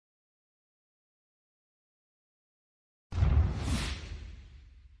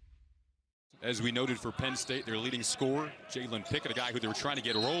As we noted for Penn State, their leading scorer, Jalen Pickett, a guy who they were trying to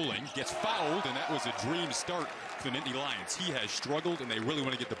get rolling, gets fouled, and that was a dream start for the Nittany Lions. He has struggled, and they really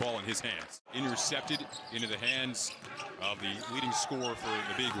want to get the ball in his hands. Intercepted into the hands of the leading scorer for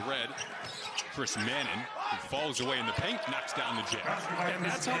the Big Red, Chris Mannon, who falls away in the paint, knocks down the Jet. And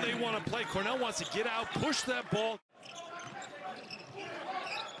that's how they want to play. Cornell wants to get out, push that ball.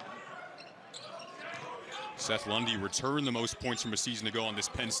 Seth Lundy returned the most points from a season ago on this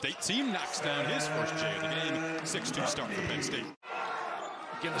Penn State team. Knocks down his first J of the game. 6-2 start for Penn State.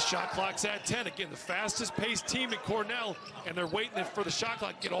 Again, the shot clock's at 10. Again, the fastest paced team in Cornell, and they're waiting for the shot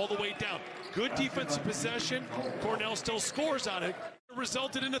clock to get all the way down. Good defensive possession. Cornell still scores on it. It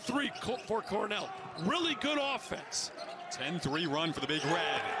resulted in a 3 for Cornell. Really good offense. 10-3 run for the Big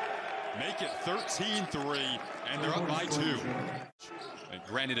Red. Make it 13-3, and they're up by 2. And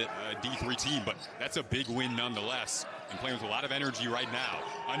granted, a D3 team, but that's a big win nonetheless. And playing with a lot of energy right now.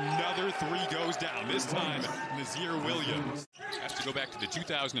 Another 3 goes down. This time, Nazir Williams has to go back to the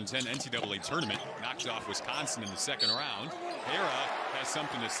 2010 NCAA tournament. Knocks off Wisconsin in the second round. Hara has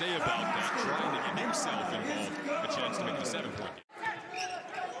something to say about that, trying to get himself involved. A chance to make the 7-point game.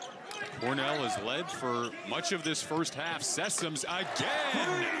 Cornell has led for much of this first half. Sessoms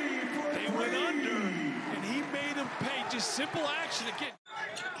again. They went under, and he made them pay. Just simple action again.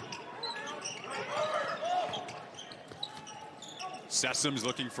 Sessoms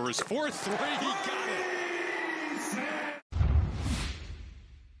looking for his 4th 3. He got it.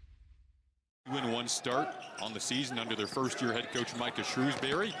 Win 1 start on the season under their first-year head coach Micah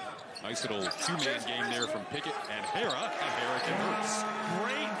Shrewsbury. Nice little 2-man game there from Pickett and Hara, and Hara converts.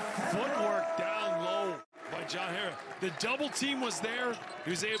 Great footwork down low by John Hara. The double team was there. He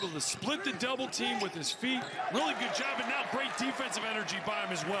was able to split the double team with his feet. Really good job, and now great defensive energy by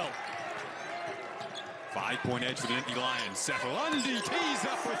him as well. 5-point edge for the Nittany Lions. Seth Lundy tees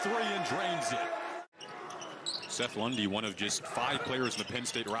up for 3 and drains it. Seth Lundy, one of just 5 players in the Penn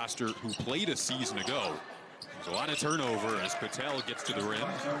State roster who played a season ago. There's a lot of turnover as Patel gets to the rim.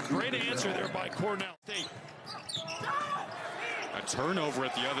 Great answer there by Cornell State. A turnover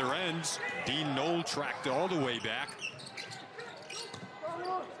at the other end. Dean Knoll tracked all the way back.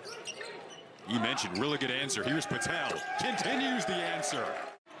 You mentioned really good answer. Here's Patel. Continues the answer.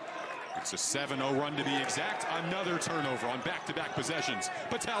 It's a 7-0 run to be exact. Another turnover on back-to-back possessions.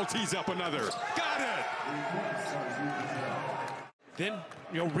 Patel tees up another. Got it! Then,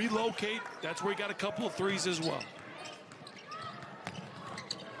 relocate. That's where he got a couple of 3s as well.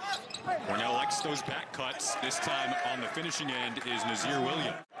 Cornell likes those back cuts. This time on the finishing end is Nazir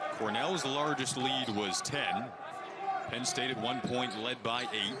Williams. Cornell's largest lead was 10. Penn State at 1 point led by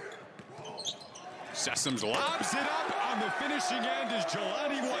 8. Sessoms lobs it up. On the finishing end is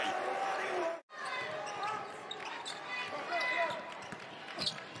Jelani White.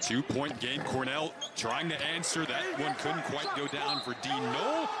 2-point game. Cornell trying to answer. That one couldn't quite go down for Dean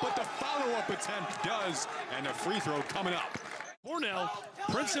Knoll, but the follow-up attempt does, and a free throw coming up. Cornell,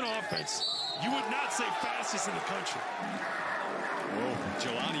 Princeton offense, you would not say fastest in the country. Whoa,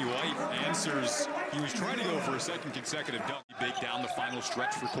 Jelani White answers. He was trying to go for a second consecutive dunk. Big down the final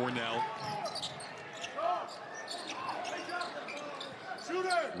stretch for Cornell.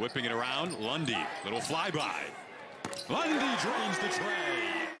 Whipping it around, Lundy, little flyby. Lundy drains the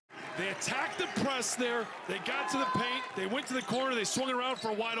tray. They attacked the press there. They got to the paint. They went to the corner. They swung it around for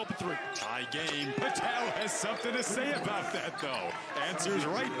a wide open 3. Tie game. Patel has something to say about that, though. Answers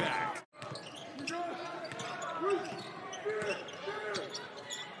right back.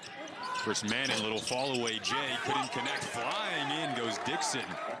 Chris Mannon, little fall away. Jay couldn't connect. Flying in goes Dixon.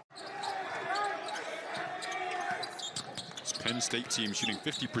 This Penn State team shooting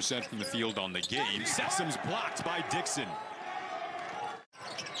 50% from the field on the game. Sessoms blocked by Dixon.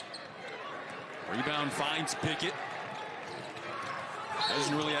 Rebound finds Pickett.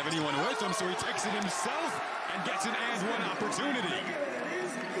 Doesn't really have anyone with him, so he takes it himself and gets an and-one opportunity.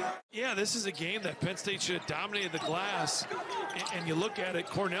 Yeah, this is a game that Penn State should have dominated the glass. And you look at it,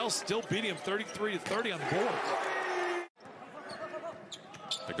 Cornell still beating him 33-30 on the board.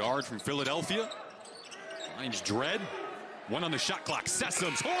 The guard from Philadelphia finds Dredd. 1 on the shot clock.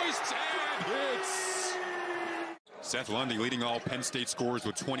 Sessoms hoists and hits. Seth Lundy leading all Penn State scorers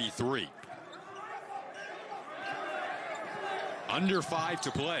with 23. Under 5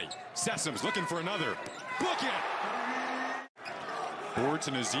 to play. Sessoms looking for another. Book it! Forward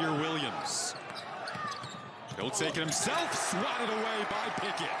to Nazir Williams. He'll take it himself. Swatted away by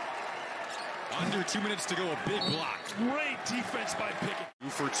Pickett. Under 2 minutes to go, a big block. Great defense by Pickett. 2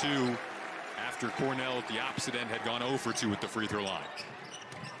 for 2 after Cornell at the opposite end had gone 0 for 2 at the free throw line.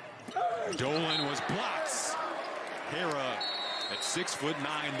 Dolan was blocked. Hara at 6'9"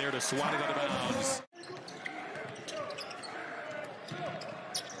 there to swat it out of bounds.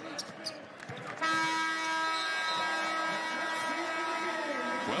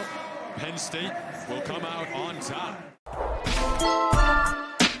 Well, Penn State will come out on top.